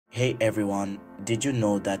Hey everyone, did you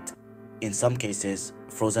know that in some cases,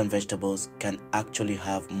 frozen vegetables can actually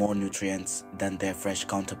have more nutrients than their fresh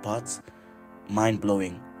counterparts? Mind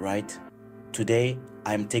blowing, right? Today,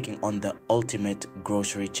 I'm taking on the ultimate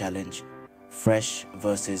grocery challenge, fresh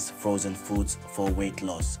versus frozen foods for weight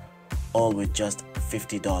loss, all with just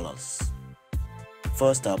 $50.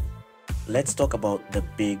 First up, let's talk about the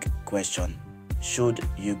big question. Should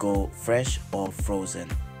you go fresh or frozen?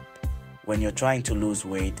 When you're trying to lose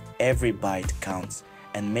weight, every bite counts,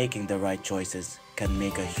 and making the right choices can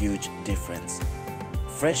make a huge difference.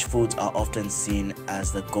 Fresh foods are often seen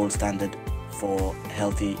as the gold standard for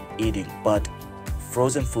healthy eating, but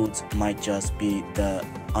frozen foods might just be the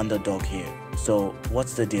underdog here. So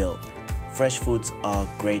what's the deal? Fresh foods are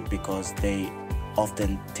great because they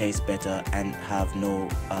often taste better and have no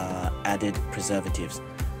added preservatives,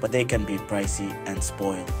 but they can be pricey and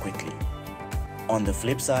spoil quickly. On the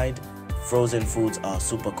flip side, frozen foods are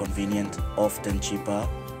super convenient, often cheaper,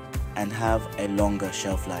 and have a longer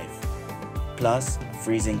shelf life. Plus,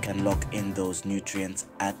 freezing can lock in those nutrients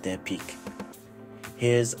at their peak.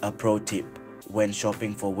 Here's a pro tip when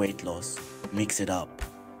shopping for weight loss: mix it up.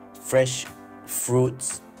 Fresh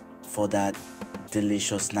fruits for that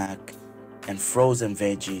delicious snack, and frozen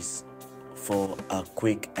veggies for a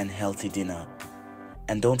quick and healthy dinner.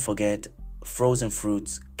 And don't forget, frozen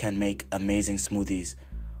fruits can make amazing smoothies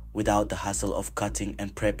without the hassle of cutting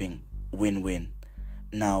and prepping. Win-win.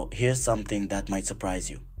 Now, here's something that might surprise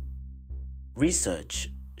you. Research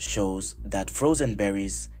shows that frozen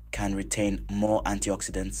berries can retain more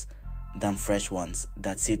antioxidants than fresh ones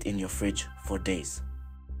that sit in your fridge for days.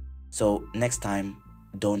 So next time,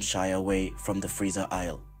 don't shy away from the freezer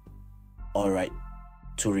aisle. Alright,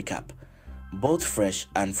 to recap, both fresh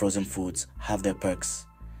and frozen foods have their perks.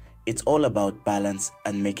 It's all about balance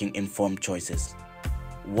and making informed choices.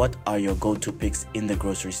 What are your go-to picks in the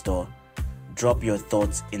grocery store? Drop your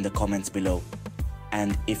thoughts in the comments below.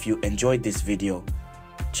 And if you enjoyed this video,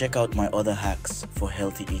 check out my other hacks for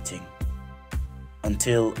healthy eating.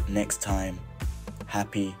 Until next time,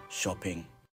 happy shopping.